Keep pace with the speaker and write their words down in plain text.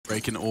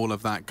Breaking all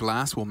of that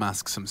glass will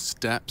mask some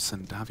steps,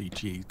 and Davi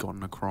G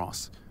gotten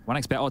across.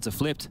 1xBet odds are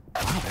flipped.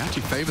 Wow, they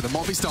actually favor the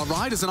Movistar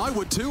Riders, and I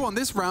would too on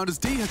this round as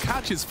Diha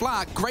catches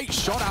flag. Great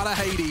shot out of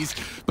Hades,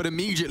 but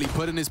immediately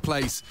put in his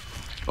place.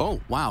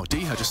 Oh, wow,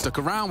 Diha just stuck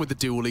around with the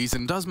dualies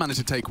and does manage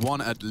to take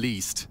one at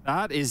least.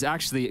 That is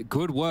actually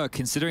good work,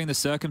 considering the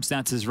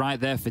circumstances right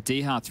there for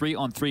Diha.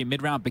 3-on-3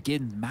 mid-round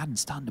begin. Madden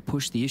starting to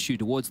push the issue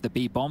towards the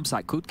B bomb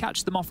site. Could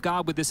catch them off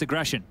guard with this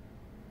aggression.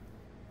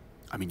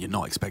 I mean, you're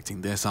not expecting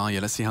this, are you?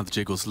 Let's see how the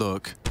jiggles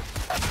look.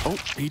 Oh,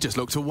 he just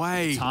looked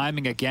away.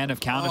 Timing again of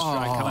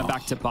Counter-Strike coming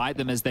back to bite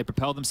them as they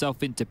propel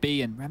themselves into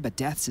B. And remember,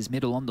 Death's is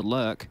middle on the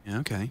lurk. Yeah,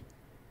 okay.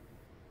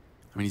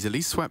 I mean, he's at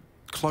least swept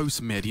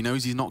close mid. He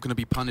knows he's not going to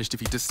be punished if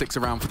he just sticks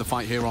around for the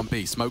fight here on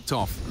B. Smoked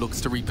off, looks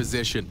to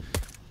reposition.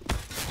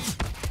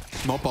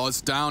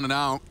 Mobboz down and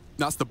out.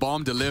 That's the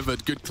bomb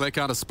delivered. Good click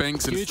out of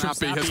Spinks, and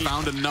Snappy has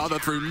found another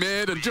through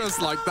mid, and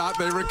just like that,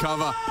 they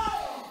recover.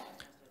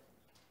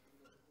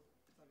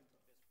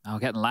 Oh,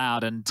 getting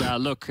loud. And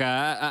look,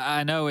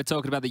 I know we're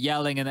talking about the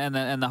yelling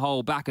and the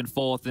whole back and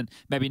forth and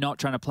maybe not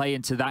trying to play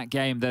into that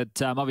game that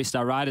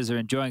Movistar Riders are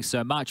enjoying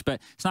so much,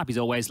 but Snappy's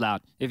always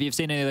loud. If you've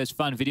seen any of those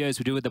fun videos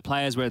we do with the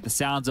players where the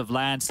sounds of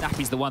land,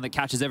 Snappy's the one that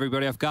catches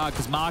everybody off guard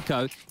because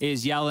Marco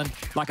is yelling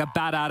like a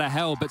bat out of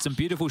hell. But some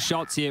beautiful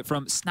shots here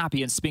from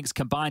Snappy and Spinks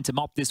combined to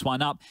mop this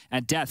one up.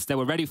 And Deaths, they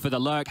were ready for the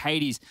lurk.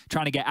 Hades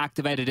trying to get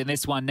activated in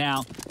this one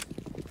now.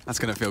 That's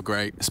going to feel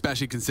great,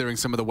 especially considering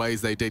some of the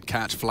ways they did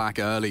catch flak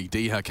early.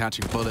 Diha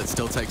catching bullets,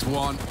 still takes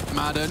one.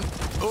 Madden,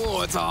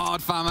 oh, it's a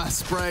hard Fama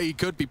spray. He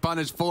could be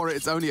punished for it.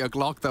 It's only a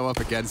Glock, though, up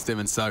against him,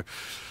 and so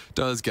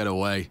does get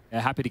away.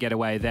 Yeah, happy to get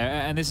away there.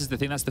 And this is the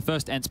thing, that's the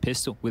first ENCE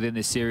pistol within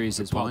this series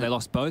as well. They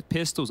lost both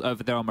pistols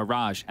over there on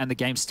Mirage, and the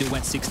game still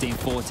went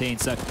 16-14.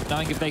 So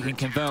knowing if they can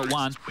convert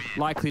one,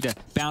 likely to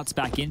bounce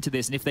back into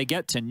this. And if they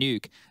get to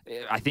nuke,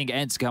 I think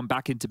ENCE come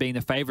back into being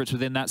the favorites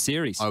within that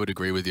series. I would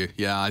agree with you.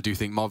 Yeah, I do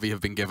think Movi have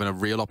been given a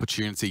real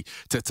opportunity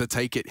to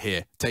take it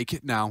here. Take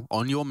it now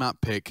on your map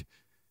pick.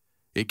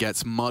 It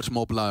gets much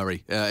more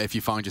blurry if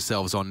you find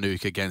yourselves on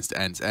nuke against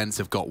ENCE. ENCE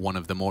have got one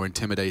of the more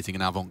intimidating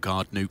and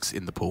avant-garde nukes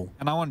in the pool.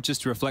 And I want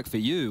just to reflect for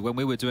you, when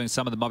we were doing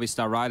some of the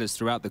Movistar Riders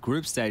throughout the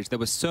group stage, there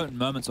were certain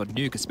moments on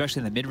nuke, especially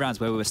in the mid-rounds,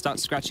 where we were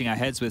scratching our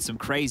heads with some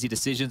crazy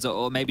decisions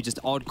or maybe just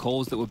odd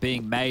calls that were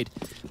being made.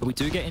 But we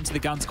do get into the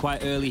guns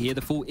quite early here.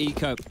 The full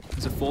eco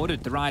has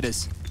afforded the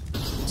Riders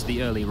to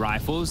the early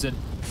rifles, and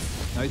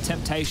no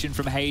temptation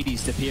from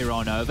Hades to peer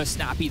on over.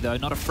 Snappy, though,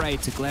 not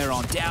afraid to glare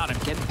on down and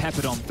getting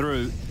peppered on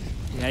through.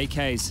 The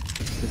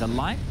AKs with a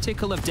light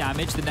tickle of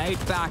damage. The nade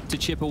back to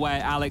chip away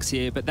at Alex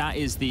here, but that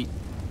is the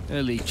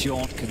early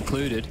jaunt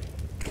concluded.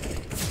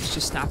 It's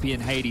just Snappy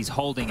and Hades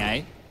holding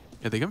A.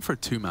 Yeah, they're going for a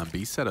two-man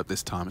B setup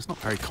this time. It's not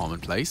very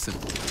commonplace. And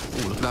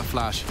ooh, look at that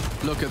flash.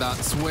 Look at that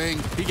swing.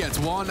 He gets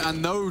one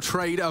and no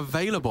trade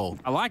available.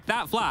 I like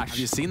that flash. Have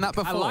you seen that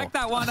before? I like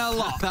that one a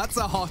lot. That's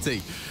a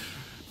hottie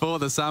for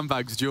the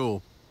Sandbags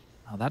duel.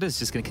 Oh, that is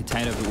just going to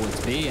contain over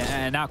towards B.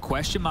 And now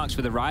question marks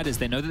for the Riders.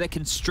 They know that they're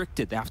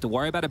constricted. They have to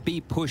worry about a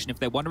B push. And if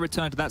they want to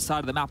return to that side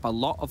of the map, a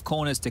lot of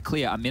corners to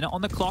clear. A minute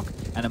on the clock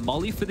and a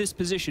molly for this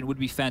position would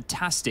be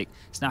fantastic.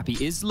 Snappy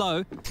is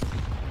low.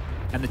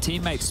 And the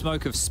teammate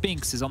smoke of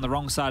Spinks is on the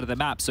wrong side of the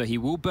map. So he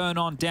will burn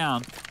on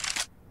down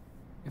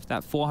if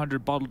that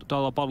 $400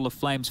 bottle of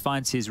flames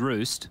finds his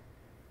roost.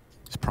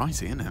 It's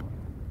pricey, isn't it?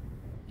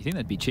 You think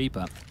that'd be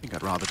cheaper? I think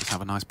I'd rather just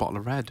have a nice bottle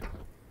of red.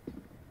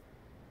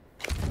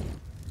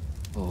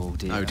 Oh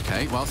dear.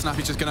 Okay, well,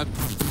 Snappy's just gonna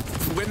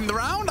win the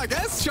round, I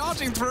guess.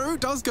 Charging through,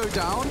 does go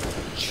down.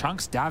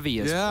 Chunks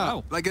Davi as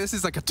well. Like this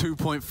is like a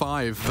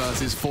 2.5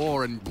 versus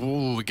 4, and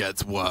ooh, it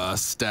gets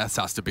worse. Death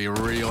has to be a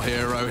real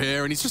hero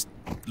here, and he's just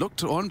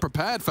looked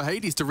unprepared for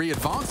Hades to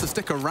re-advance, to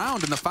stick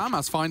around, and the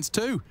FAMAS finds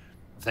two.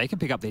 If they can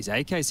pick up these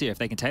AKs here, if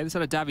they can take this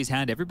out of Davi's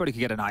hand, everybody could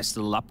get a nice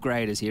little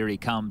upgrade as here he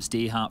comes,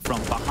 Diha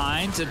from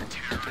behind. And,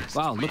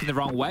 wow, looking the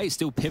wrong way,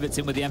 still pivots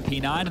in with the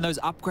MP9, and those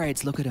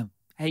upgrades, look at him.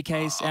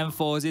 AKs,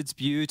 M4s, it's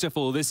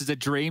beautiful. This is a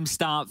dream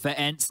start for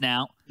ENCE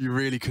now. You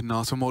really couldn't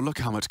ask for more. Look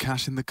how much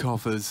cash in the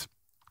coffers.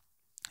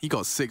 He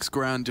got $6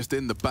 grand just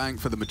in the bank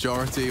for the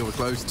majority or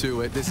close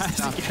to it. This is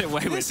Snappy. Get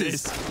away with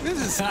this.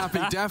 This is Snappy,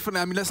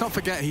 definitely. I mean, let's not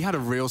forget, he had a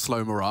real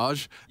slow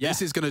Mirage. Yeah.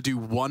 This is going to do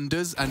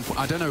wonders. And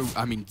I don't know,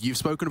 I mean, you've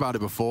spoken about it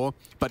before,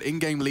 but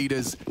in-game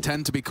leaders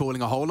tend to be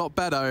calling a whole lot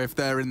better if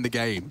they're in the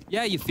game.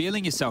 Yeah, you're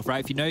feeling yourself,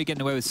 right? If you know you're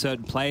getting away with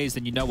certain plays,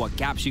 then you know what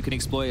gaps you can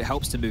exploit. It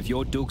helps to move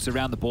your dukes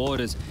around the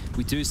borders.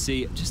 We do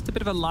see just a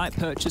bit of a light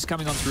purchase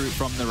coming on through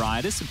from the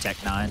Riders. Some Tech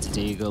 9s, a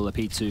Deagle, a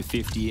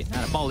P250,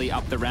 and a Molly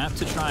up the ramp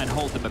to try and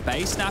hold them at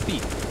bay.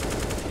 Snappy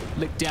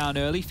licked down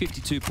early,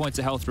 52 points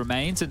of health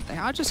remains, and they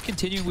are just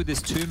continuing with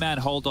this two-man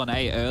hold on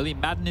A early.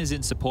 Madden is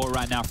in support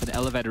right now for the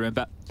elevator room,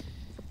 but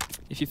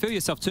if you feel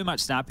yourself too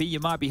much, Snappy, you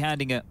might be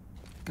handing a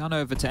gun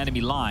over to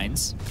enemy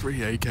lines. 3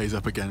 AKs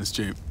up against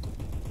you.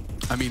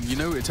 I mean, you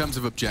know, in terms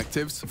of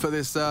objectives for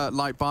this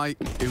light buy,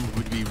 it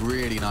would be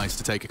really nice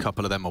to take a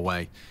couple of them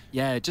away.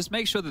 Yeah, just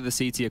make sure that the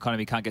CT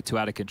economy can't get too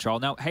out of control.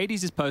 Now,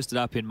 Hades is posted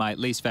up in my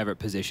least favorite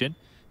position.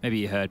 Maybe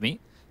you heard me.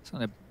 It's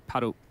going to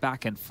paddle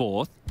back and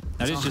forth.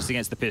 No, this is just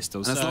against the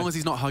pistols. As long as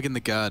he's not hugging the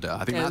girder,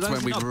 I think that's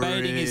when we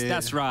really...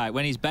 That's right.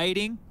 When he's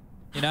baiting,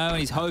 you know, and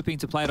he's hoping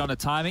to play it on a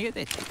timing,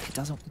 it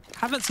doesn't...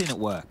 Haven't seen it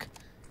work.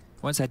 I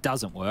won't say it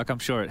doesn't work. I'm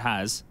sure it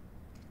has.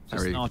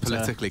 Very not,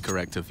 politically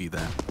correct of you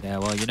there. Yeah,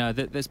 well, you know,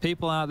 there's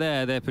people out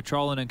there, they're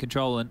patrolling and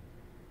controlling.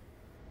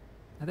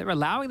 And they're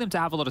allowing them to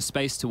have a lot of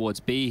space towards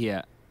B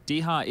here.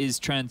 Diha is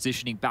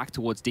transitioning back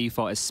towards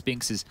default as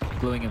Spinks is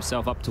gluing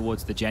himself up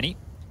towards the Jenny.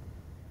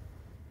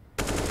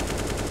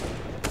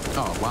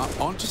 Oh,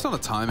 wow. Just on a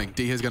timing,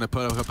 Diha's going to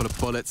put a couple of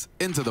bullets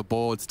into the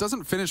boards.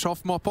 Doesn't finish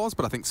off Mopos,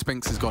 but I think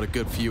Spinks has got a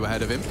good few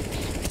ahead of him.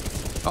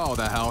 Oh,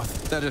 their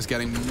health. They're just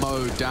getting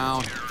mowed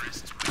down.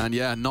 And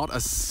yeah, not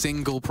a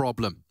single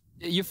problem.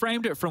 You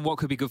framed it from what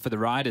could be good for the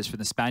Riders, for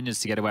the Spaniards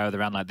to get away with a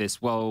round like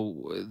this. Well,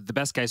 the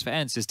best case for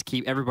ENCE is to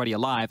keep everybody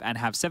alive and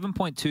have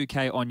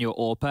 7.2k on your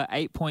AWPer,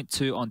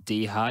 8.2 on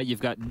Diha.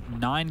 You've got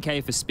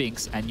 9k for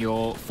Spinks and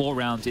you're 4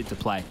 rounds into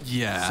play.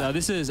 Yeah. So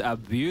this is a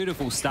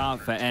beautiful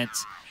start for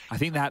ENCE. I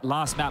think that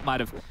last map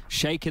might have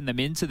shaken them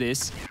into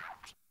this.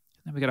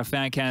 Then we got our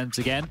fan cams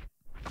again.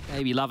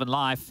 Baby loving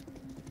life.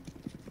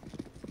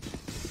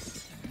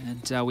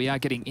 And we are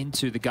getting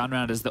into the gun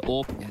round as the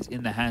AWP is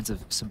in the hands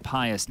of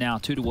Sampaius now.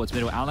 2 towards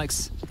middle.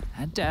 Alex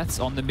and Deaths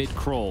on the mid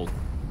crawl.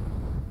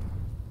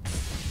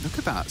 Look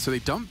at that. So they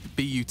dump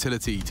B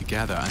utility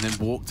together and then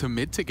walk to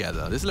mid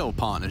together. This little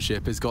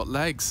partnership has got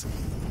legs.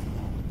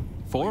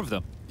 4 of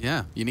them.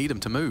 Yeah, you need them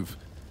to move.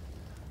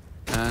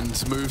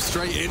 And move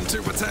straight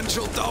into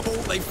potential double.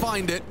 They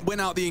find it, win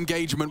out the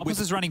engagement.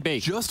 With is running B.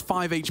 Just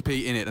 5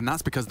 HP in it, and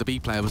that's because the B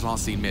player was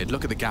last seen mid.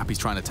 Look at the gap he's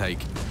trying to take.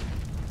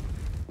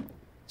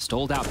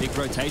 Stalled out, big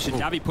rotation.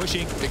 Davi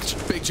pushing.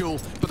 Big duel.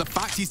 But the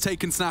fact he's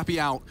taken Snappy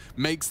out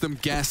makes them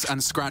guess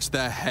and scratch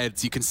their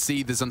heads. You can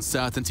see there's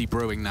uncertainty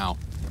brewing now.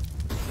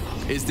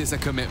 Is this a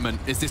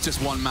commitment? Is this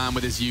just one man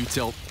with his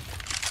util?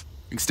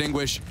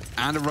 Extinguish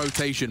and a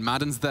rotation.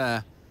 Madden's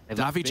there.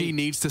 Davi G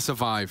needs to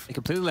survive. They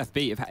completely left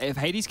B. If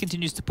Hades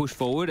continues to push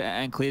forward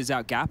and clears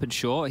out gap and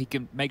short, he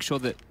can make sure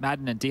that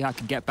Madden and Diha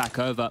can get back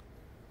over.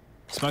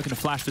 Smoking a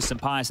flash for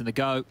Sampaius in the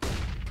go.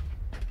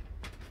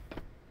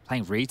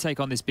 Playing retake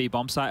on this B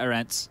bomb site,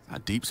 ENCE.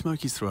 That deep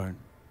smoke he's thrown.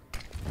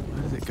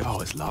 Where does it go?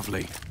 Oh, it's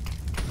lovely.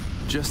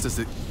 Just as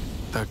the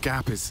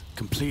gap is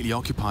completely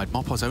occupied,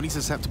 Mopos only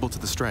susceptible to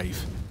the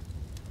strafe.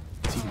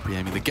 He's even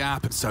pre-aiming the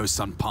gap, and so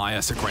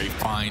Sampaius, a great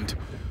find.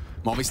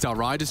 Movistar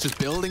Riders just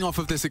building off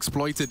of this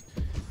exploited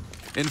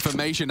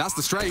information. That's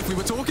the strafe we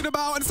were talking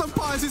about, and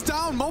Sampaius is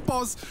down.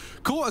 Mopos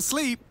caught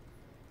asleep.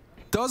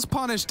 Does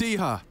punish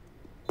Diha.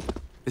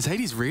 Is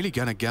Hades really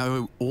going to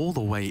go all the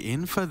way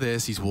in for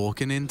this? He's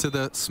walking into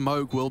the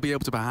smoke. Will be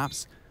able to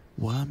perhaps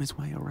worm his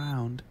way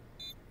around.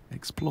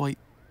 Exploit.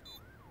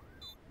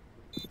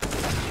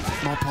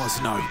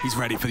 Mopos, no, he's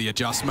ready for the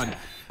adjustment.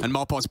 And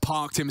Mopos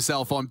parked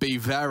himself on B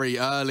very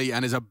early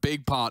and is a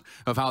big part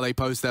of how they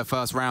post their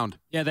first round.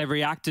 Yeah, they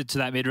reacted to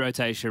that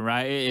mid-rotation,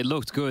 right? It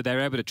looked good. They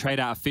were able to trade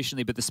out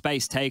efficiently, but the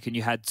space taken,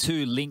 you had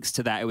 2 links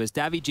to that. It was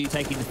Davi G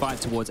taking the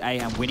fight towards A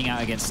and winning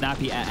out against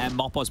Snappy, and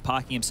Mopos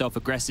parking himself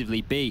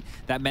aggressively B.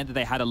 That meant that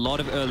they had a lot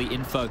of early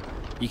info.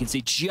 You can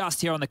see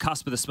just here on the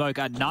cusp of the smoke,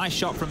 a nice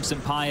shot from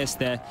Sampaius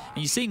there. And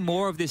you're seeing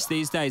more of this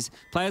these days.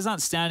 Players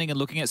aren't standing and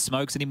looking at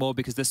smokes anymore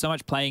because there's so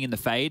much playing in the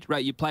fade,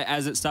 right? You play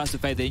as it starts to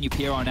fade, then you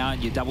peer on out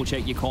and you double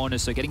check your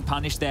corners. So getting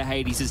punished there,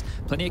 Hades, is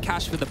plenty of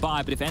cash for the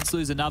buy, but if ENCE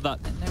lose another,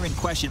 then they're in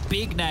question.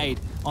 Big nade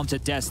onto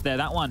Des there.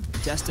 That one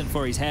destined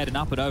for his head and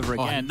up and over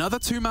again. Oh, another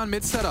 2-man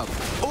mid setup.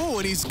 Oh,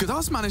 and he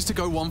does manage to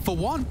go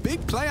 1-for-1.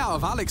 Big play out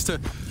of Alex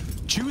to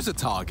choose a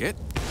target.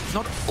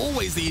 Not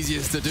always the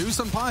easiest to do.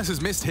 Sampaius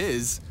has missed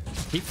his.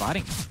 Keep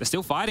fighting. They're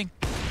still fighting.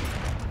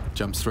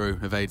 Jumps through,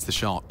 evades the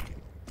shot.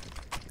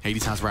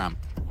 Hades has Ram.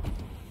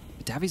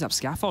 Davi's up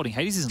scaffolding.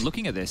 Hades isn't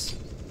looking at this.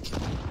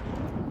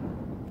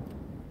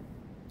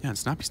 Yeah, and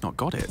Snappy's not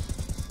got it.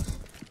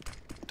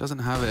 Doesn't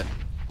have it.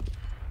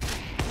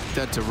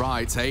 Dead to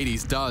rights.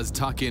 Hades does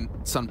tuck in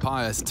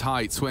Sampaius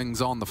tight.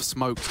 Swings on the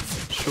smoke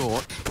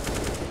short.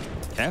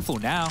 Careful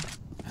now.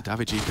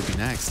 Davi G could be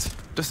next.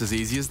 Just as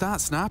easy as that.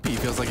 Snappy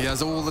feels like he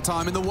has all the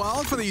time in the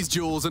world for these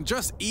duels and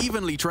just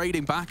evenly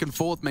trading back and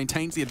forth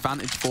maintains the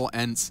advantage for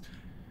ENCE.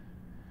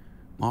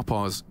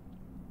 Mopos,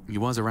 he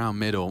was around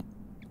middle.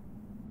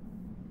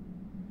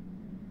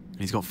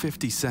 He's got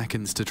 50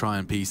 seconds to try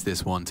and piece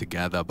this one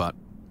together, but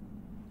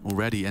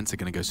already ENCE are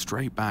going to go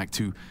straight back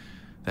to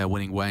their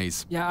winning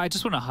ways. Yeah, I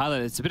just want to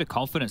highlight it's a bit of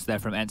confidence there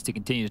from ENCE to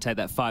continue to take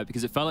that fight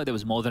because it felt like there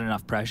was more than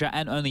enough pressure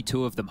and only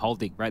 2 of them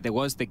holding, right? There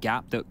was the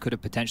gap that could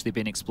have potentially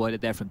been exploited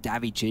there from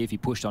Davi G if he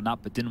pushed on up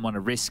but didn't want to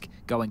risk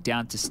going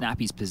down to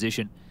Snappy's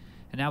position.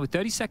 And now with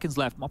 30 seconds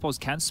left, Mopos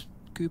can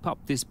scoop up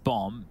this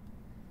bomb.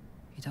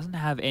 He doesn't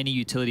have any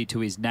utility to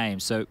his name,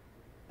 so...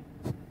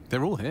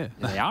 They're all here.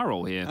 They are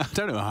all here. I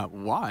don't know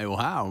why or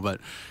how,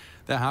 but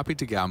they're happy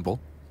to gamble,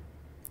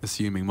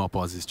 assuming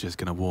Mopos is just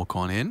going to walk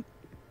on in.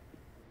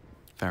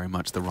 Very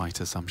much the right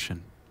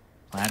assumption.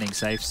 Planning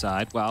safe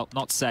side. Well,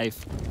 not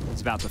safe.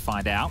 He's about to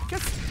find out.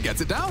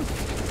 Gets it down.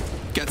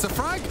 Gets a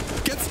frag.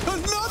 Gets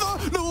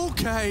another.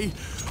 Okay.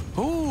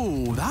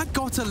 Oh, that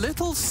got a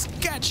little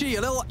sketchy,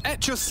 a little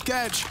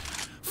etch-a-sketch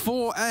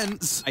for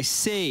ENCE. I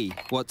see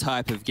what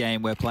type of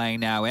game we're playing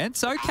now,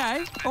 ENCE.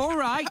 Okay, all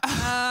right.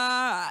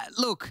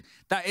 Look,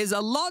 that is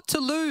a lot to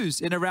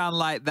lose in a round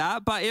like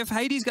that, but if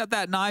Hades got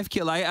that knife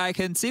kill, I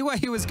can see what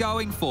he was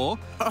going for.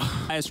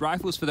 As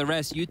rifles for the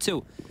rest, you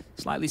two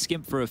slightly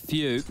skimp for a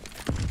few.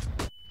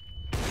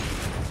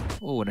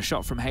 Oh, and a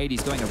shot from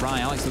Hades going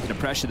awry. Alex looking to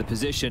pressure the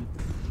position.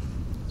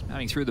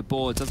 Mounting through the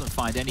board, doesn't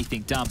find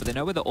anything done, but they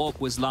know where the AWP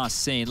was last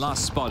seen,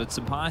 last spotted.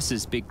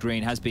 Sampaius's big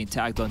green has been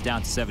tagged on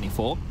down to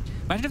 74.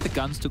 Imagine if the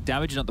guns took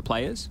damage and not the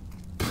players.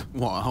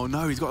 What? Oh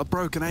no, he's got a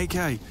broken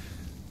AK.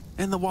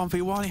 In the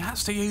 1v1, he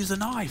has to use the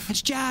knife.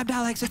 It's jammed,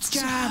 Alex, it's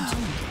jammed.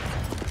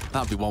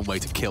 That'd be one way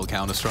to kill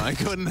Counter-Strike,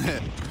 wouldn't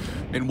it?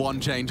 In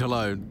one change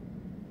alone.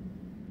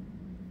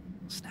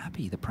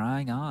 Snappy, the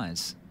prying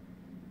eyes.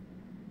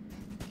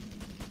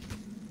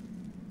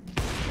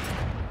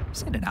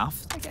 Is it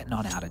enough? They're getting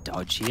on out of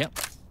dodge here.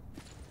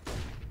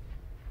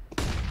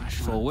 Rush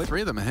forward.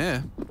 3 of them are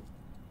here.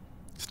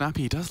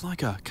 Snappy does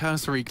like a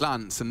cursory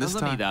glance, and this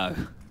time, though?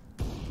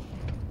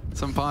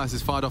 Sampaius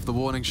has fired off the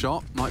warning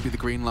shot. Might be the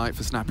green light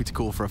for Snappy to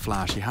call for a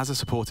flash. He has a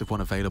supportive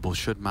one available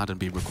should Madden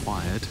be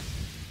required.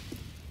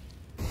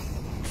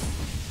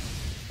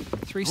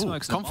 3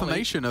 smokes.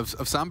 Confirmation of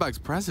Sandbag's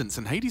presence,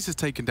 and Hades has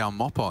taken down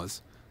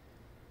Mopaz.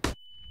 But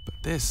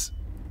this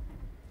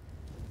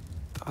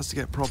has to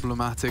get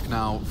problematic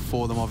now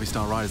for the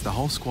Movistar Riders. The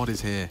whole squad is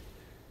here.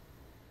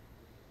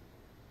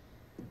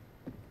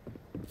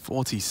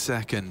 40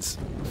 seconds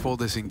for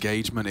this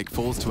engagement. It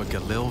falls to a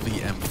Galil v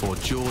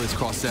M4. Jewel is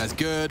crosshairs.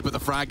 Good, but the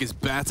frag is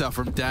better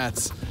from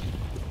Deaths.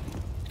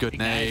 Good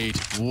nade.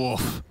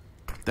 Woof.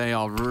 They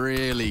are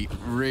really,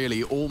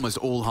 really almost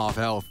all half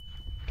health.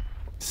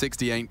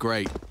 60 ain't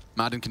great.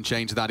 Madden can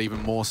change that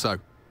even more so.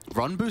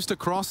 Run boost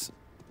across.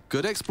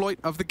 Good exploit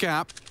of the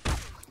gap.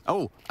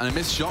 Oh, and a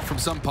missed shot from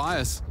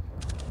Sampaius.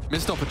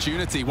 Missed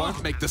opportunity.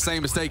 Won't make the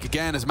same mistake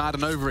again as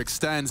Madden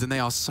overextends, and they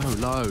are so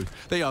low.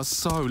 They are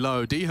so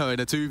low. Diho in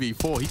a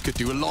 2v4. He could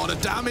do a lot of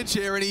damage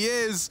here, and he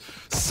is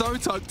so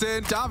tucked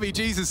in.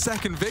 Davig's his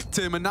second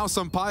victim, and now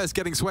Sampaius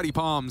getting sweaty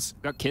palms.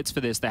 Got kits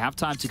for this. They have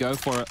time to go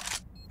for it.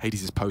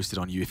 Hades is posted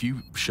on you. If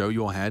you show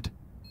your head,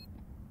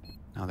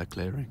 now they're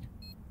clearing.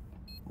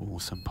 Oh,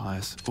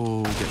 Sampaius.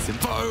 Oh, gets him.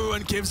 Oh,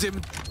 and gives him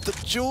the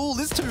jewel.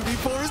 This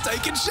 2v4 is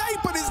taking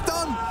shape, and it's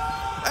done.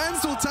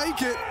 ENCE will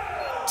take it.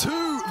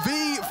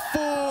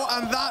 2v4,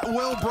 and that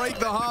will break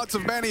the hearts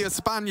of many a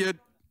Spaniard.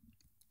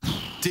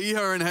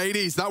 Diho and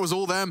Hades, that was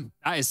all them.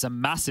 That is some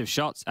massive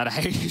shots out of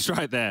Hades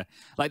right there.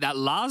 Like that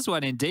last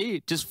one,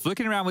 indeed. Just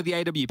flicking around with the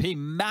AWP.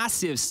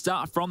 Massive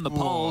start from the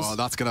poles. Oh,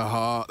 that's going to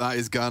hurt. That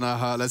is going to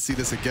hurt. Let's see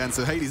this again.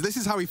 So Hades, this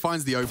is how he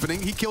finds the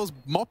opening. He kills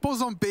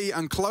Mopos on B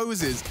and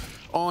closes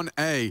on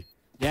A.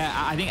 Yeah,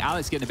 I think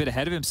Alex getting a bit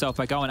ahead of himself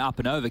by going up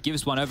and over.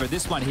 Gives one over.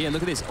 This one here,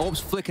 look at this.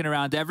 Orbs flicking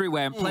around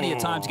everywhere and plenty of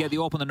time to get the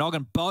AWP on the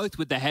noggin, both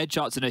with the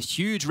headshots and a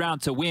huge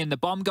round to win. The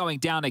bomb going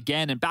down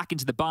again and back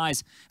into the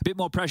buys. A bit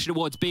more pressure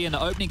towards B, and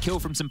the opening kill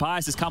from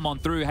Sampaius has come on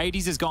through.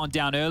 Hades has gone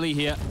down early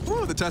here.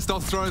 Ooh, the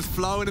testosterone's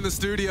flowing in the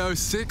studio.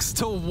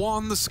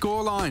 6-1 the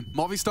scoreline.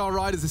 Movistar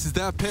Riders, this is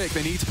their pick.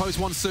 They need to post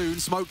one soon.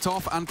 Smoked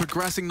off and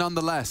progressing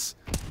nonetheless.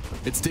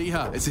 It's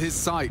Diha. It's his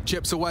sight.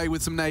 Chips away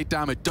with some nade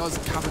damage. Does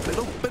have a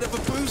little bit of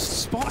a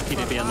boost spot. He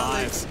did be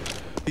alive. Alex.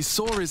 He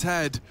saw his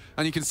head,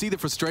 and you can see the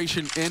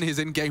frustration in his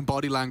in-game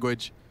body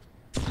language.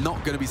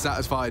 Not going to be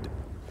satisfied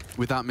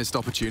with that missed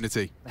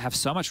opportunity. They have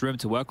so much room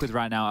to work with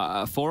right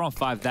now. A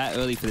 4-on-5 that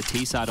early for the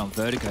T side on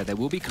Vertigo. They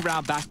will be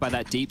corralled back by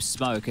that deep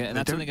smoke, and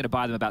that's only going to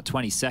buy them about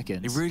 20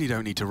 seconds. They really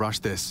don't need to rush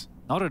this.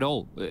 Not at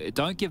all.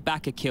 Don't give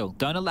back a kill.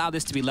 Don't allow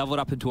this to be leveled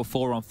up into a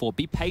 4-on-4.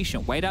 Be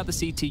patient. Wait out the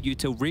CTU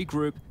to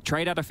regroup,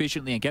 trade out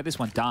efficiently, and get this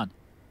one done.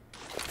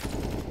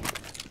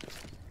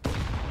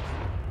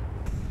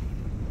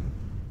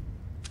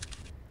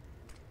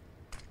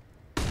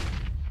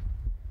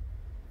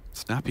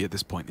 Snappy at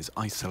this point is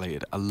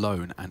isolated,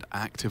 alone, and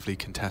actively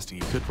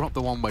contesting. He could drop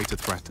the one way to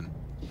threaten.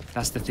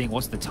 That's the thing.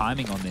 What's the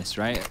timing on this,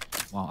 right?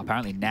 Well,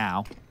 apparently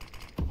now.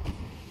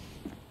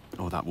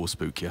 Oh, that will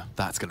spook you.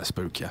 That's going to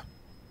spook you.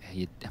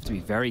 You have to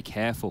be very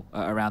careful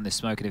around this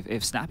smoke. And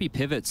if Snappy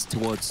pivots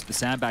towards the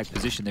sandbag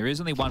position, there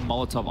is only one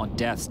Molotov on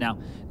Deaths. Now,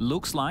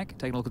 looks like,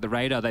 taking a look at the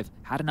radar, they've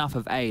had enough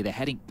of A. They're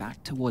heading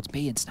back towards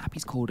B, and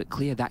Snappy's called it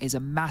clear. That is a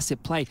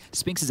massive play.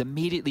 Spinks is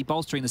immediately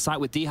bolstering the site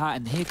with Diha,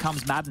 and here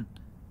comes Madden.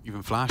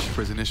 Even Flash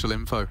for his initial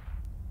info.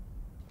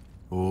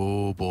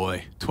 Oh,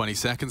 boy. 20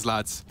 seconds,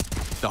 lads.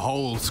 The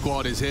whole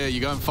squad is here.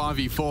 You're going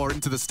 5v4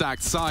 into the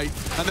stacked site,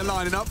 and they're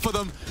lining up for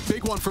them.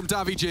 Big one from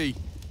Davig.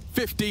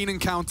 15 and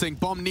counting.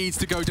 Bomb needs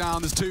to go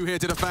down. There's 2 here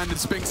to defend, and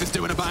Spinks is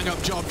doing a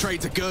bang-up job.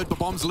 Trades are good, but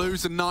Bomb's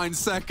loose in 9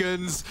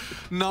 seconds.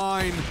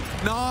 9.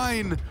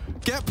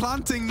 Get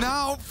planting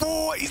now.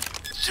 4. He's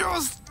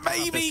just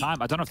maybe.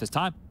 Time. I don't know if there's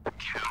time.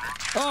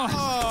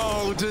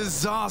 Oh,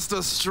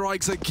 disaster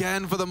strikes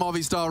again for the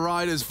Movistar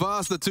Riders.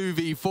 First the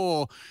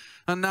 2v4,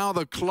 and now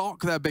the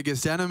clock, their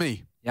biggest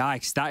enemy.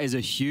 Yikes, that is a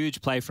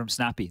huge play from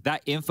Snappy.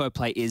 That info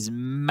play is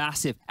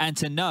massive. And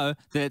to know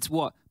that it's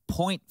what?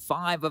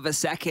 0.5 of a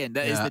second.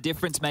 That is the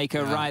difference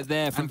maker right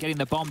there from getting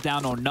the bomb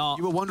down or not.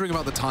 You were wondering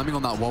about the timing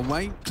on that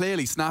one-way.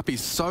 Clearly,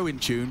 Snappy's so in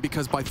tune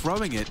because by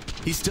throwing it,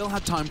 he still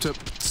had time to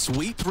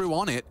sweep through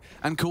on it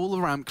and call the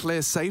ramp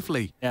clear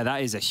safely. Yeah,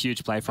 that is a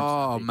huge play from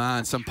Oh, Snappy.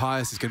 man,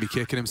 Sampaius is going to be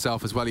kicking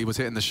himself as well. He was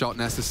hitting the shot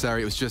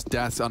necessary. It was just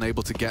Death's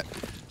unable to get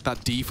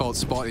that default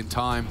spot in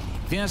time.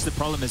 I think that's the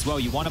problem as well.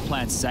 You want to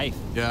plan safe.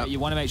 Yeah. You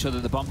want to make sure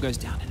that the bomb goes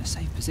down in a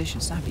safe position.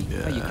 Snappy,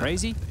 are you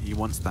crazy? He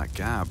wants that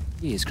gap.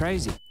 He is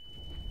crazy.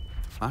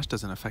 Flash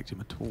doesn't affect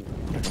him at all.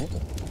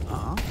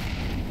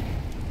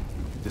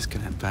 This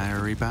can end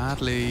very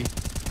badly.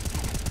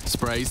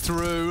 Sprays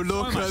through.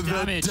 Look at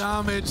the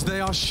damage. They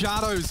are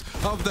shadows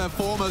of their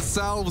former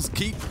selves.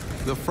 Keep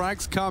the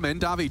frags coming.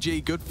 Davi G,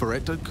 good for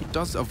it.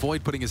 Does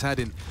avoid putting his head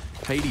in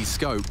Hades'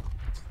 scope.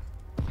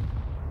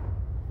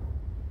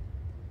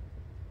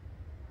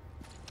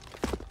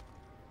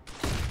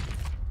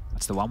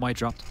 That's the one-way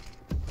dropped.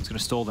 He's going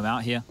to stall them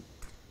out here.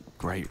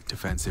 Great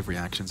defensive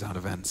reactions out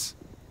of ENCE.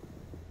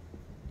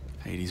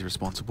 Hades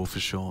responsible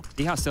for sure.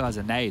 Diha still has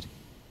a nade.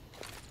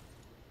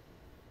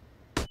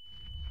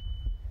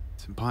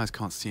 Sampaius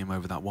can't see him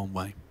over that one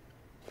way.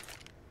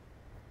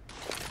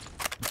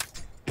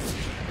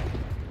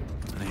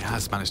 And he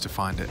has managed to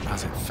find it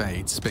as it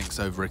fades. Spinks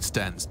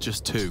overextends.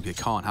 Just two. It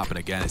can't happen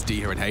again. It's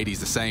Diha and Hades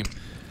the same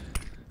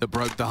that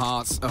broke the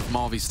hearts of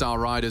Movistar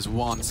Riders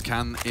once.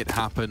 Can it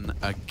happen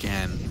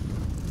again?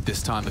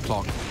 This time the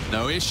clock,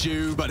 no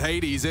issue, but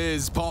Hades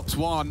is. Pops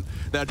one.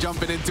 They're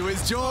jumping into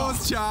his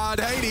jaws, Chad.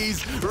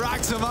 Hades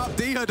racks him up.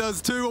 Diha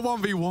does two, a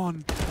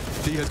 1v1.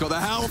 Diha's got the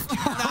health.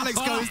 And Alex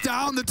goes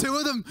down. The two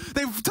of them,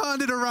 they've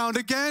turned it around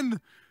again.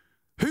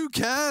 Who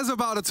cares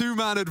about a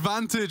two-man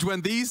advantage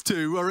when these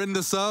two are in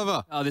the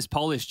server? Oh, this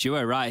Polish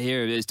duo right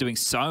here is doing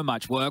so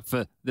much work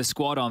for the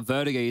squad on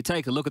Vertigo. You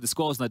take a look at the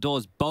scores on the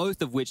doors,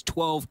 both of which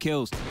 12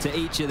 kills to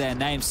each of their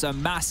names. So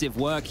massive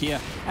work here.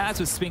 And that's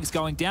with Spinks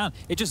going down.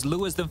 It just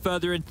lures them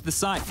further into the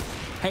site.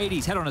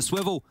 Hades, head on a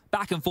swivel.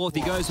 Back and forth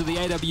he goes with the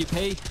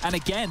AWP. And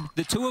again,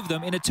 the two of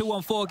them in a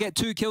 2-on-4 get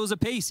 2 kills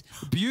apiece.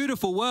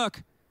 Beautiful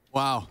work.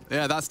 Wow,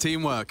 yeah, that's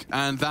teamwork,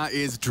 and that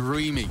is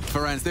dreamy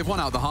for ENCE. They've won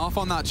out the half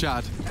on that,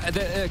 Chad.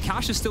 The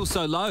cash is still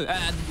so low,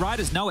 and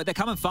Riders know it. They're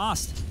coming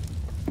fast.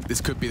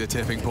 This could be the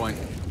tipping point.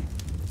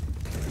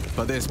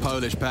 But this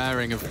Polish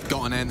pairing have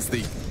gotten ENCE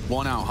the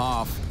 1-out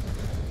half.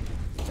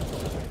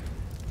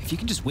 If you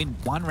can just win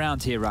one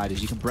round here,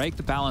 Riders, you can break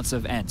the balance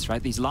of ENCE,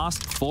 right? These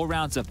last 4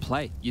 rounds of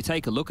play, you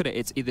take a look at it,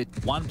 it's either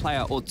one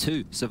player or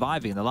two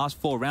surviving. In the last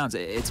 4 rounds,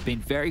 it's been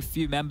very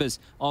few members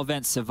of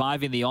ENCE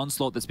surviving the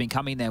onslaught that's been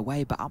coming their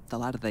way, but up the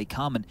ladder they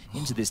come and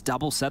into this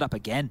double setup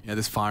again. Yeah,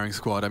 this firing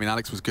squad. I mean,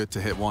 Alex was good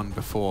to hit one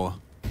before.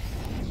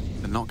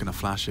 They're not going to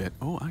flash it.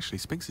 Oh, actually,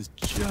 Spinks is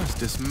just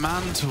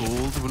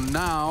dismantled.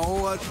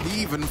 Now, an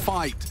even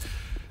fight.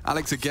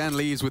 Alex again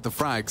leaves with the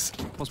frags.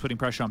 Was putting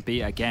pressure on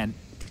B again.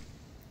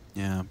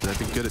 Yeah, but they've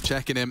been good at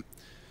checking him.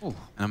 Ooh.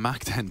 And a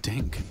Mach 10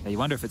 dink. Yeah, you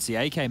wonder if it's the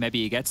AK.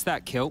 Maybe he gets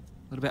that kill.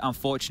 A little bit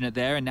unfortunate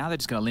there, and now they're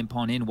just going to limp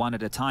on in one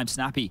at a time.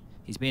 Snappy,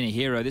 he's been a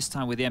hero, this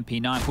time with the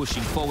MP9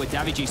 pushing forward.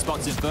 Davi G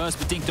spots him first,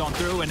 but dinked on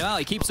through, and well,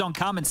 he keeps on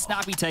coming.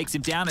 Snappy takes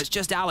him down. It's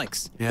just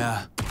Alex.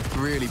 Yeah,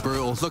 really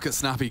brutal. Look at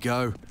Snappy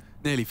go.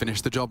 Nearly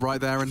finished the job right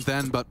there and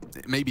then, but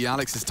maybe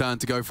Alex's turn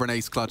to go for an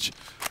ace clutch.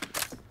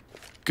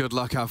 Good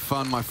luck, have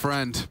fun, my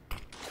friend.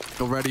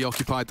 Already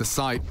occupied the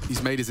site.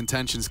 He's made his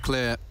intentions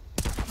clear.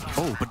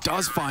 Oh, but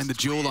does find the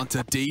duel onto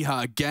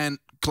Diha again.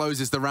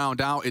 Closes the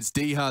round out. It's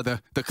Diha,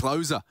 the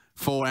closer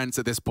for ENCE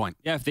at this point.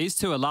 Yeah, if these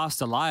two are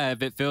last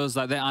alive, it feels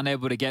like they're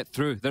unable to get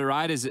through. The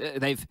Riders,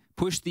 they've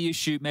pushed the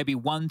issue maybe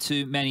one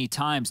too many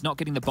times. Not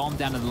getting the bomb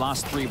down in the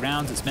last 3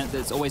 rounds. It's meant that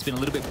it's always been a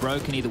little bit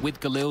broken, either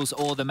with Galil's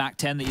or the Mach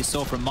 10 that you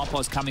saw from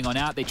Mopos coming on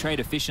out. They trade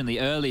efficiently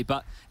early,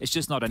 but it's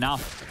just not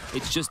enough.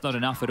 It's just not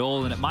enough at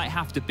all, and it might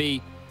have to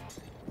be...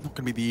 Not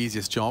going to be the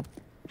easiest job.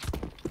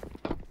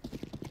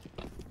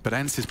 But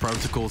ENCE's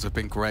protocols have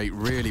been great,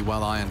 really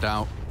well ironed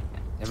out.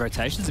 Their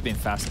rotations have been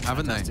fast and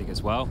fantastic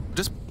as well.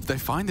 Just, they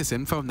find this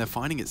info and they're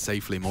finding it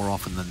safely more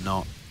often than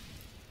not.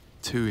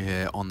 2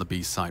 here on the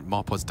B site.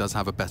 Mopos does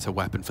have a better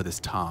weapon for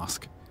this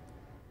task.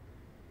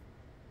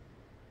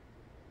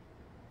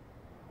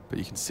 But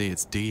you can see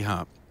it's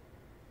Diha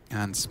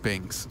and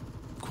Spinks.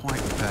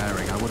 Quite the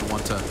pairing I wouldn't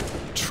want to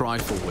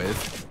trifle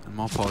with. And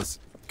Mopos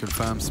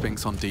confirms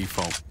Spinks on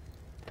default.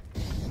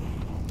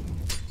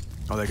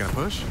 Are they going to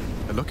push?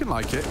 They're looking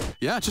like it.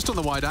 Yeah, just on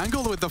the wide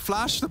angle with the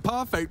flash, the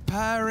perfect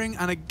pairing.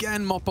 And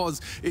again,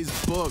 Mopos is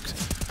booked.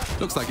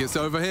 Looks like it's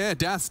over here.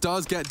 Death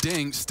does get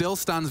dinged. Still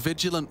stands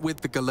vigilant with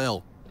the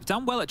Galil.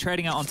 Done well at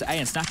trading out onto A,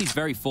 and Snappy's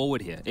very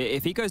forward here.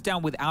 If he goes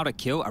down without a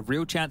kill, a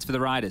real chance for the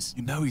Riders.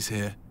 You know he's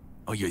here.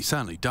 Oh, yeah, you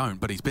certainly don't,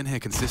 but he's been here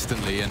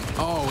consistently, and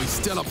oh, he's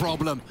still a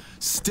problem.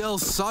 Still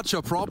such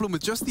a problem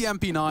with just the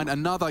MP9,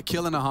 another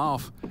kill and a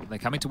half. They're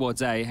coming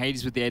towards A.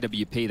 Hades with the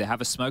AWP. They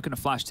have a smoke and a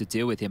flash to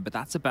deal with him, but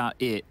that's about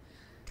it.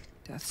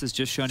 Deaths has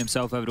just shown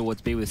himself over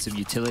towards B with some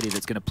utility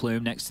that's going to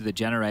plume next to the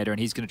generator, and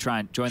he's going to try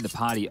and join the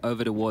party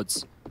over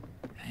towards...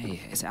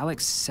 Hey, is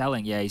Alex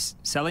selling? Yeah, he's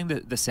selling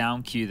the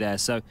sound cue there,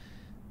 so...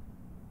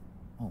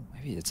 Oh,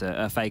 Maybe it's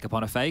a fake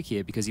upon a fake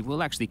here, because he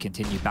will actually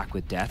continue back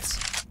with deaths.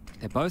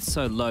 They're both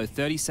so low,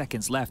 30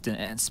 seconds left,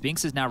 and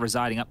Spinx is now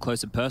residing up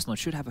close and personal.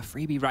 Should have a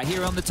freebie right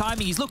here on the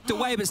timing. He's looked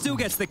away, but still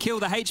gets the kill.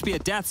 The HP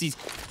of deaths, he's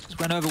just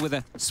went over with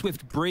a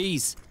swift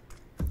breeze.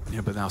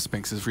 Yeah, but now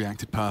Spinx has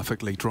reacted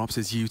perfectly. Drops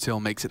his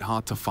util, makes it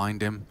hard to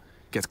find him.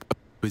 Gets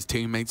his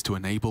teammates to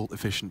enable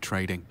efficient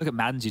trading. Look at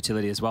Madden's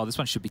utility as well. This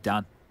one should be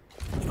done.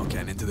 Not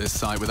getting into this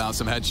side without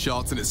some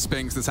headshots, and it's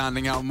Spinx that's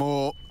handing out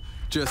more.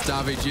 Just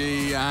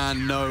Davig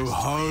and no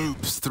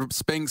hopes.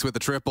 Spinx with the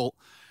triple.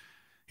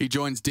 He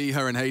joins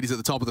Diha and Hades at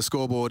the top of the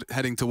scoreboard,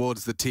 heading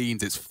towards the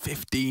teens. It's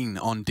 15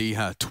 on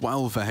Diha,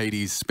 12 for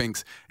Hades,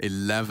 Spinx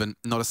 11.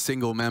 Not a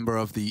single member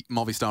of the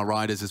Movistar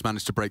Riders has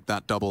managed to break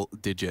that double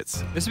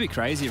digits. This would be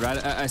crazy, right?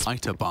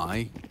 Fighter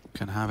buy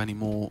can have any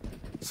more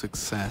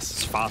success.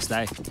 It's fast,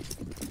 eh?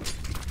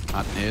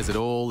 Madden hears it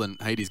all, and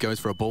Hades goes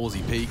for a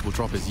ballsy peek. Will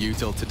drop his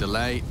util to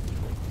delay.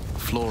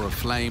 Floor of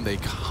Flame, they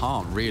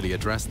can't really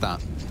address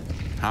that.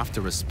 Have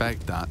to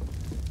respect that.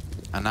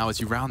 And now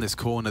as you round this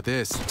corner,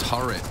 this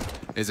turret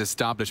is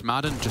established.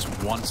 Madden just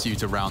wants you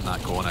to round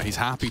that corner. He's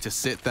happy to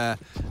sit there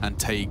and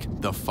take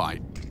the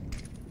fight.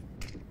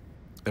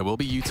 There will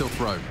be util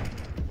throw.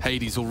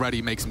 Hades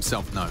already makes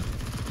himself known.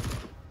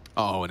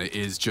 Oh, and it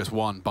is just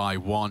one by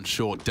one.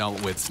 Short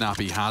dealt with.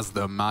 Snappy has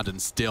them. Madden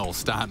still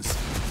stands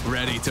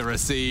ready to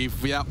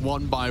receive. Yeah,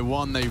 one by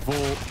one they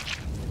fall.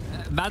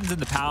 Madden's in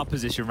the power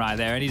position right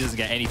there, and he doesn't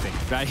get anything,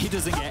 right? He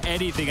doesn't get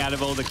anything out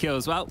of all the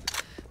kills. Well,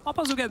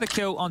 Moppos will get the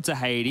kill onto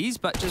Hades,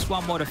 but just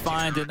one more to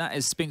find, and that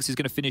is Spinx who's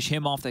going to finish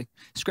him off. They're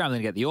scrambling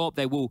to get the AWP.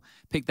 They will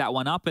pick that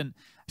one up, and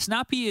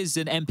Snappy is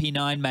an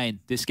MP9 main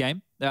this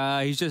game.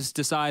 He's just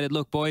decided,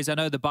 look, boys, I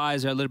know the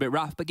buys are a little bit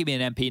rough, but give me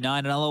an MP9,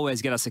 and I'll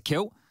always get us a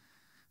kill.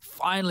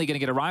 Finally going to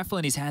get a rifle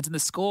in his hands, and the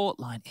score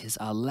line is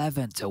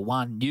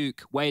 11-1.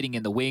 Nuke waiting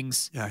in the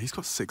wings. Yeah, he's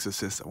got 6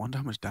 assists. I wonder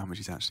how much damage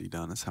he's actually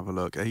done. Let's have a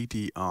look.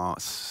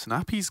 ADR.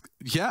 Snappy's...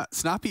 Yeah,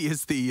 Snappy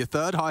is the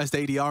 3rd highest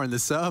ADR in the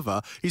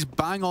server. He's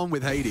bang on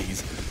with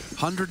Hades.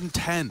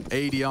 110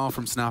 ADR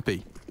from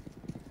Snappy.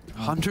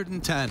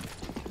 110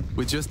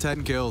 with just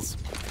 10 kills.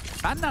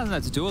 Madden doesn't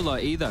have to do a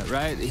lot either,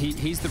 right?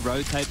 He's the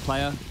rotate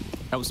player.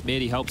 Helps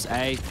mid, he helps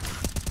A.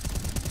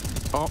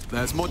 Oh,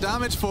 there's more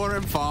damage for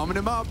him, farming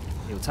him up.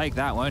 He'll take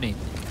that, won't he?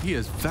 He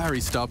is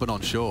very stubborn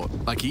on short.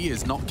 Like, he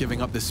is not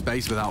giving up this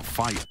space without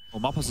fight. Well,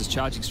 Moppos is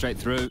charging straight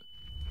through.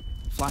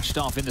 Flashed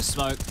off in the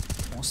smoke.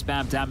 More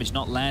spam damage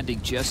not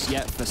landing just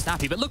yet for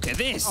Snappy, but look at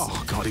this!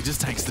 Oh, God, he just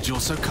takes the jaw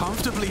so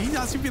comfortably. He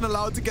hasn't been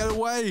allowed to get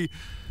away.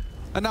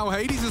 And now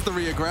Hades is the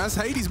re-aggress.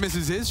 Hades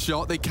misses his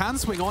shot. They can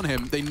swing on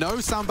him. They know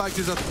Sandbags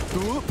is a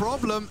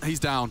problem. He's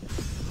down.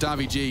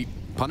 Davig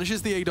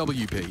punishes the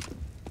AWP.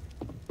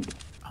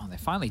 They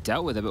finally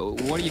dealt with it,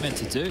 but what are you meant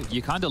to do?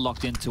 You're kind of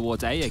locked in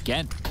towards A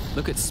again.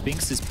 Look at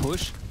Spinx's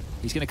push.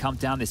 He's going to come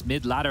down this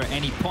mid ladder at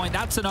any point.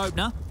 That's an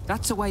opener.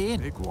 That's a way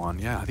in. Big one,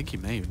 yeah. I think he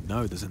may even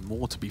know there's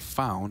more to be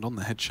found on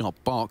the headshot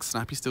box.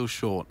 Snappy's still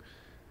short.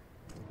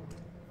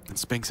 And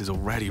Spinx is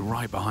already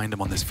right behind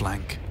him on this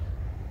flank.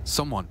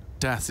 Someone,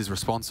 Death, is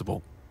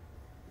responsible.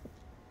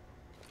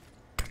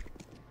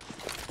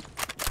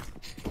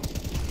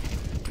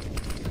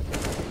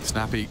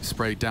 Snappy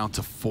sprayed down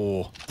to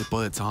 4. The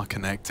bullets are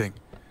connecting.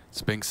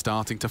 Spinx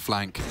starting to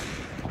flank.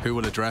 Who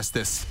will address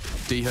this?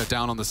 Diha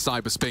down on the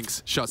side, but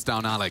Spinx shuts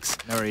down Alex.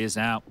 There he is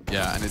now.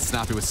 Yeah, and it's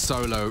Snappy with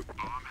solo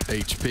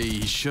HP.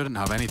 He shouldn't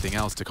have anything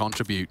else to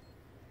contribute.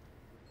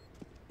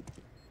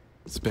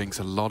 Spinx,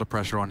 a lot of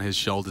pressure on his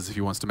shoulders if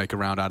he wants to make a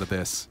round out of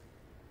this.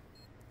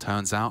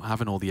 Turns out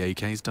having all the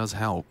AKs does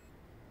help.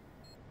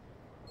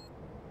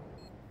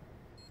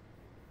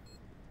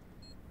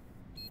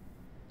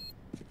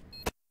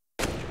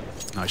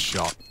 Nice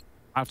shot.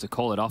 I have to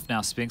call it off now,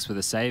 Spinx with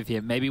a save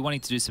here. Maybe wanting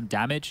to do some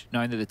damage,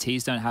 knowing that the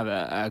T's don't have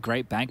a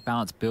great bank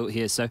balance built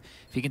here. So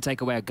if he can take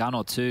away a gun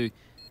or two,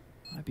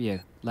 might be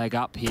a leg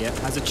up here.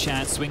 Has a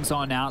chance, swings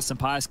on out.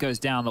 Sampias goes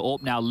down, the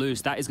AWP now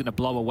loose. That is going to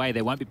blow away.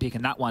 They won't be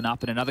picking that one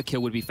up, and another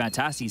kill would be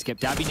fantastic. He's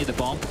kept Davy near the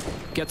bomb,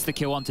 gets the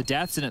kill onto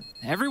Deaths, and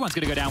everyone's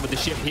going to go down with the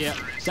ship here.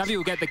 Davy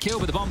will get the kill,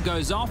 but the bomb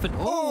goes off, and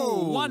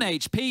 1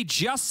 HP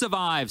just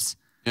survives.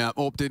 Yeah,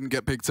 AWP didn't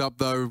get picked up,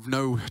 though.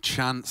 No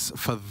chance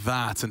for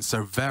that, and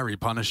so very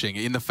punishing.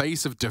 In the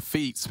face of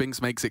defeat,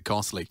 Spinx makes it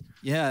costly.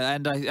 Yeah,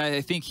 and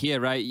I think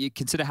here, right, you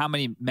consider how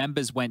many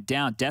members went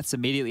down. Deaths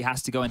immediately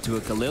has to go into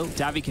a Galil.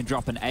 Davy can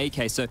drop an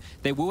AK, so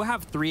they will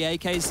have 3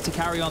 AKs to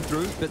carry on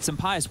through, but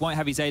Sampias won't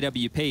have his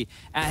AWP,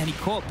 and he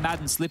caught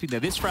Madden slipping there.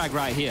 This frag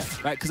right here,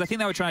 right, because I think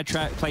they were trying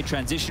to play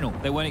transitional.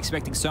 They weren't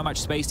expecting so much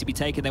space to be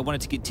taken. They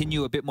wanted to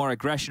continue a bit more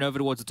aggression over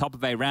towards the top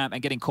of a ramp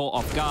and getting caught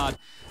off guard.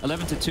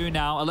 11-2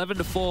 now,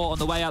 11-4 on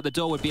the way out the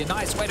door would be a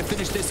nice way to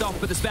finish this off,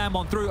 but the spam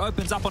on through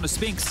opens up on a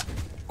Spinx.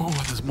 Oh,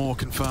 there's more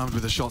confirmed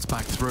with the shots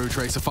back through.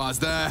 Tracer fires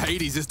there.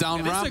 Hades is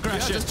down ramp. Yeah,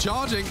 just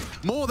charging.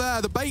 More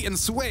there. The bait and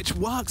switch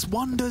works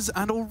wonders,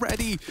 and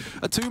already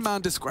a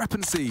 2-man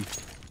discrepancy.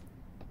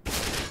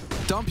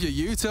 Dump your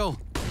util.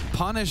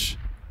 Punish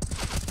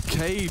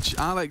Cage,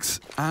 Alex,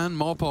 and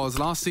Moppos.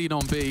 Last seen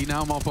on B.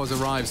 Now Moppos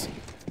arrives.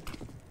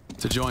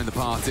 to join the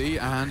party,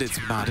 and it's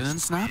Madden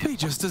and Snappy,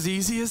 just as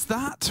easy as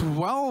that.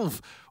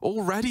 12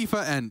 already for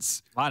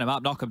ENCE. Line him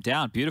up, knock him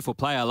down. Beautiful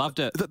play, I loved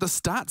it. The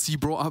stats you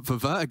brought up for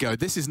Vertigo,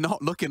 this is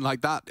not looking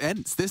like that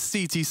ENCE. This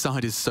CT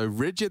side is so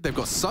rigid. They've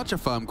got such a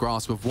firm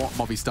grasp of what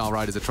Movistar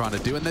riders are trying to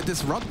do, and they're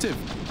disruptive.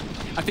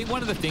 I think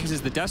one of the things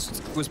is the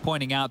desk was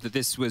pointing out that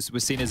this was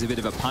seen as a bit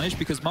of a punish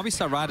because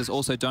Movistar riders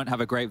also don't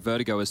have a great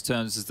Vertigo as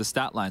terms as the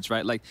stat lines,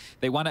 right? Like,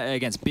 they won it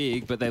against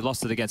Big, but they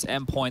lost it against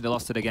Endpoint, they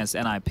lost it against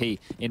NIP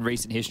in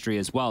recent history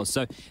as well.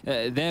 So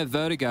their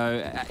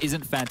Vertigo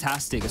isn't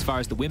fantastic as far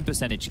as the win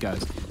percentage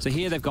goes. So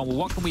here they've gone, well,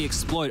 what can we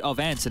exploit of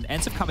ENCE? And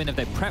ENCE have come in and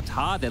they've prepped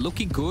hard, they're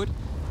looking good.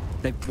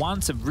 They've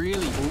won some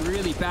really,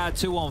 really bad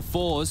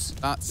 2-on-4s.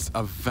 That's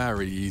a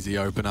very easy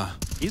opener.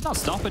 He's not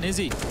stopping, is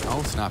he?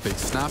 Oh, Snappy.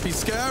 Snappy,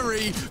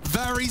 scary.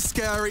 Very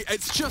scary.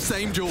 It's just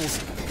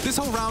Angels. This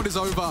whole round is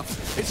over.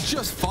 It's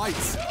just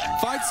fights.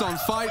 Fights on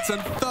fights,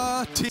 and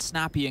 30.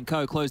 Snappy and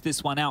co close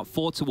this one out.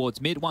 4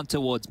 towards mid, 1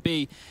 towards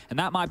B. And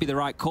that might be the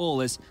right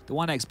call as the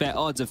 1x bet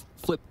odds have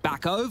flipped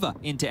back over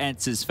into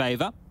ENCE's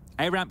favor.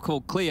 A-ramp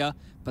called clear,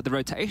 but the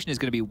rotation is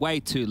going to be way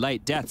too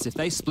late. Deaths, if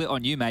they split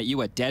on you, mate, you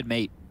are dead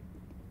meat.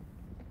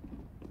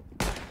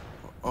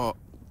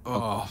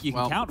 You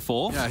can count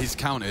 4. Yeah, he's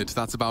counted.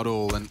 That's about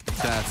all. And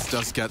Deaths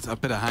does get a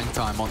bit of hang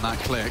time on that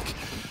click.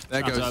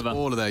 There goes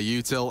all of their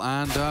util.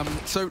 And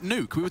so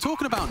Nuke, we were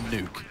talking about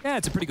Nuke. Yeah,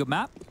 it's a pretty good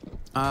map.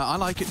 I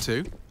like it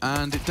too.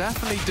 And it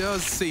definitely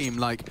does seem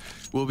like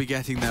we'll be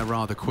getting there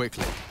rather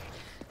quickly.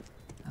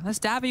 Unless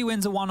Davy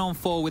wins a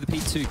 1-on-4 with a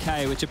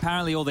P2K, which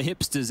apparently all the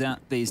hipsters out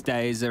these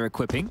days are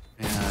equipping.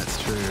 Yeah,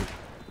 that's true.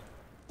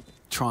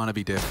 Trying to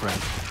be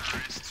different.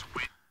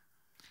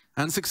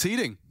 And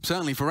succeeding,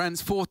 certainly for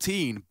ENCE.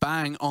 14,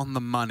 bang on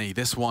the money.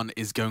 This one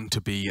is going to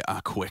be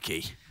a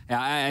quickie.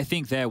 Yeah, I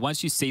think there,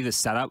 once you see the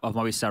setup of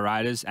Movistar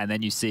riders and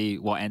then you see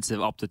what ENCE have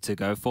opted to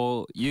go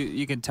for,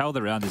 you can tell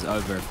the round is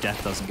over if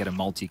Death doesn't get a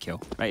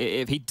multi-kill. Right?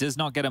 If he does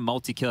not get a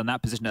multi-kill in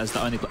that position as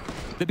the only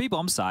the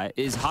B-bomb site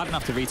is hard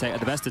enough to retake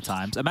at the best of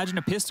times. Imagine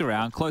a pistol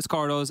round, close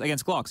corridors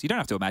against Glocks. You don't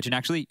have to imagine,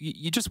 actually.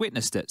 You just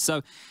witnessed it.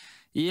 So,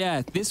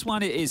 yeah, this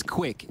one is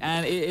quick,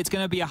 and it's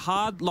going to be a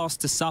hard loss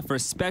to suffer,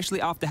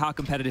 especially after how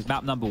competitive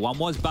map number 1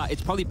 was, but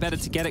it's probably better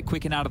to get it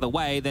quick and out of the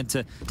way than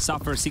to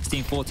suffer a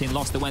 16-14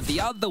 loss that went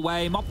the other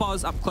way.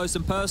 Moppar's up close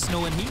and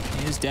personal, and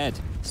he is dead.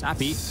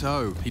 Snappy.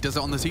 So, he does it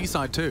on the T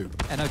side too.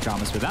 Yeah, no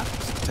dramas with that.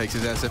 Takes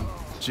his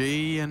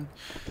SMG and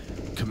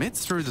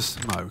commits through the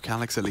smoke.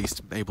 Alex at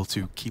least able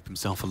to keep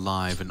himself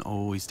alive, and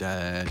oh, he's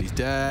dead. He's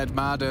dead.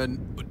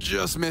 Madden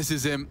just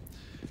misses him.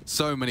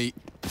 So many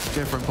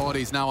different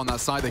bodies now on that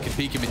side. They can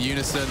peek him in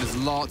unison. There's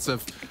lots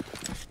of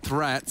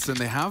threats, and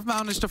they have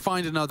managed to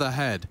find another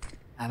head.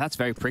 And that's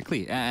very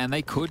prickly. And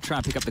they could try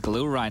and pick up the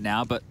Galil right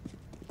now, but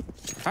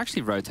they've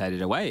actually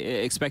rotated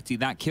away, expecting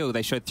that kill.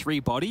 They showed 3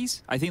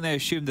 bodies. I think they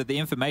assumed that the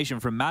information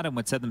from Madden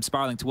would send them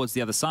spiraling towards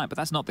the other side, but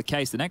that's not the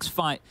case. The next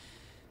fight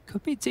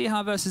could be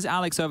Tiha versus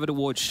Alex over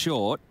towards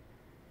short.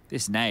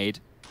 This nade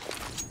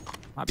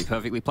might be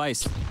perfectly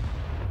placed.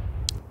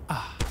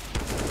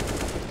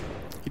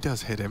 He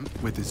does hit him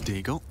with his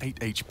deagle. 8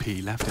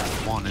 HP left in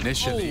 1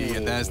 initially.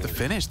 And there's the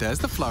finish. There's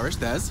the flourish.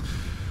 There's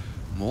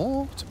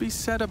more to be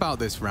said about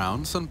this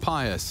round. Sun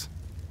Pius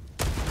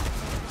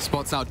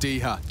spots out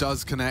Diha.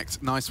 Does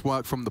connect. Nice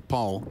work from the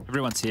pole.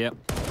 Everyone's here.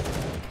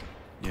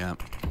 Yeah.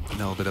 A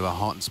little bit of a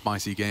hot and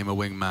spicy game of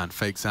Wingman.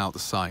 Fakes out the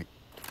site.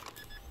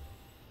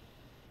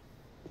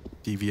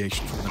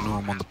 Deviation from the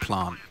norm on the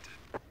plant.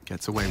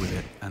 Gets away with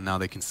it, and now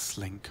they can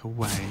slink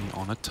away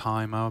on a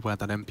timer where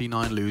that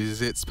MP9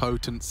 loses its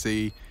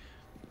potency.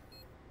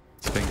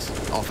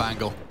 Spinks off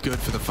angle, good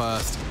for the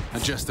first,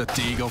 and just a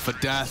deagle for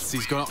Deaths.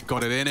 He's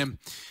got it in him.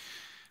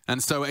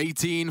 And so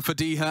 18 for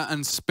Diha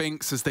and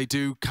Spinks as they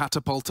do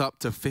catapult up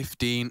to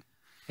 15.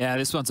 Yeah,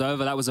 this one's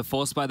over. That was a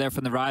force buy there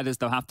from the Riders.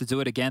 They'll have to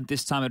do it again.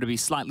 This time it'll be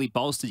slightly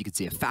bolstered. You can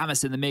see a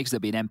Famous in the mix. There'll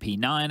be an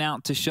MP9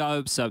 out to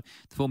show. So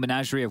the full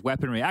menagerie of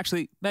weaponry.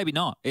 Actually, maybe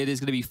not. It is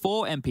going to be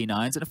 4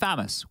 MP9s and a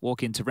Famous.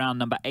 Walk into round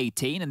number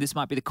 18, and this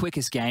might be the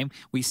quickest game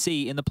we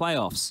see in the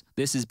playoffs.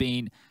 This has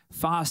been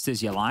fast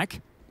as you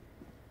like.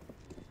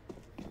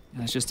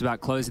 And it's just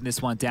about closing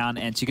this one down,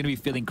 and so you're going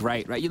to be feeling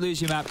great, right? You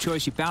lose your map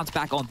choice, you bounce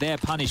back on their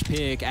punish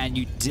pick, and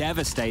you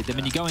devastate them,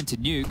 and you go into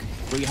Nuke,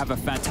 where you have a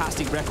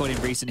fantastic record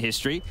in recent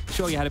history.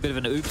 Sure, you had a bit of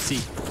an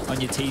oopsie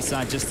on your T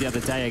side just the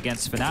other day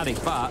against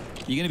Fnatic, but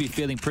you're going to be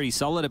feeling pretty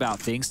solid about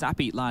things.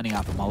 Snappy lining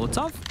up a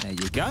Molotov. There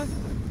you go.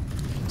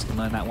 Just going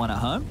to learn that one at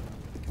home.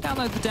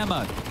 Download the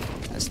demo.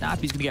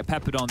 Snappy's going to get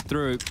peppered on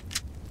through.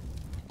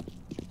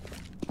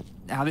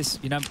 Now this,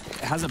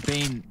 hasn't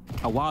been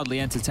a wildly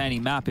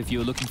entertaining map if you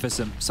were looking for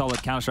some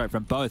solid Counter-Strike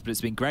from both, but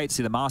it's been great to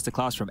see the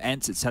masterclass from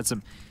ENCE. It's had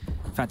some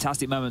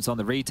fantastic moments on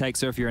the retake,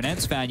 so if you're an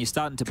ENCE fan, you're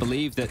starting to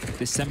believe that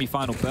this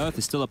semi-final berth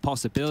is still a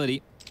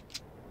possibility.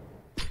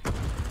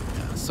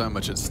 Yeah, so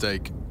much at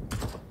stake.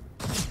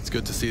 It's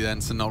good to see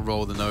ENCE not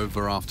roll the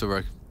Nova after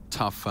a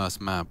tough first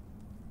map.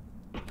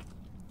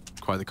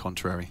 Quite the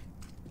contrary.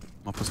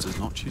 Moppers does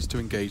not choose to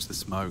engage the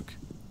smoke.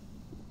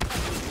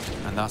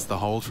 And that's the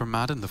hold from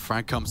Madden. The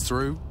frag comes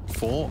through.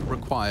 4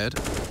 required.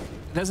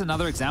 There's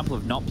another example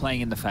of not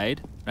playing in the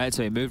fade, right?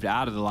 So he moved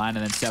out of the line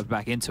and then stepped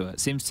back into it.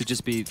 Seems to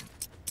just be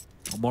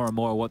more and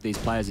more what these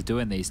players are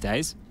doing these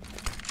days.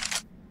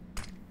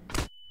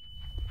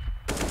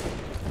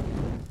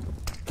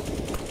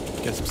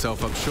 Gets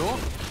himself up short.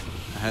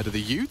 Ahead of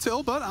the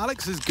util, but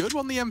Alex is good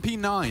on the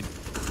MP9.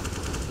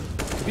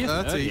 Could be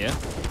a 30. yeah.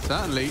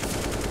 Certainly.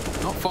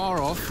 Not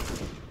far off.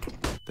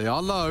 They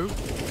are low.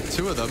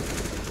 2 of them.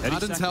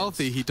 Madden's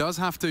healthy. He does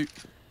have to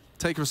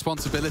take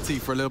responsibility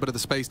for a little bit of the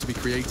space to be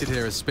created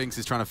here as Spinks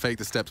is trying to fake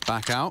the steps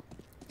back out.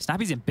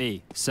 Snappy's in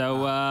B,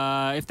 so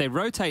if they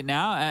rotate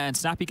now and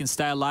Snappy can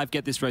stay alive,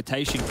 get this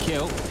rotation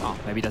kill. Oh,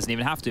 maybe he doesn't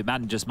even have to.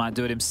 Madden just might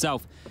do it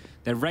himself.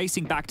 They're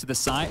racing back to the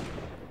site.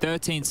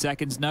 13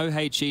 seconds, no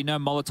HE, no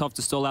Molotov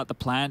to stall out the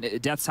plan.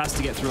 Deaths has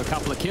to get through a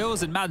couple of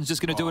kills, and Madden's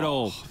just going to do it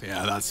all.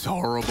 Yeah, that's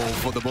horrible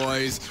for the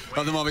boys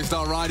of the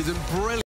Movistar Riders, and brilliant.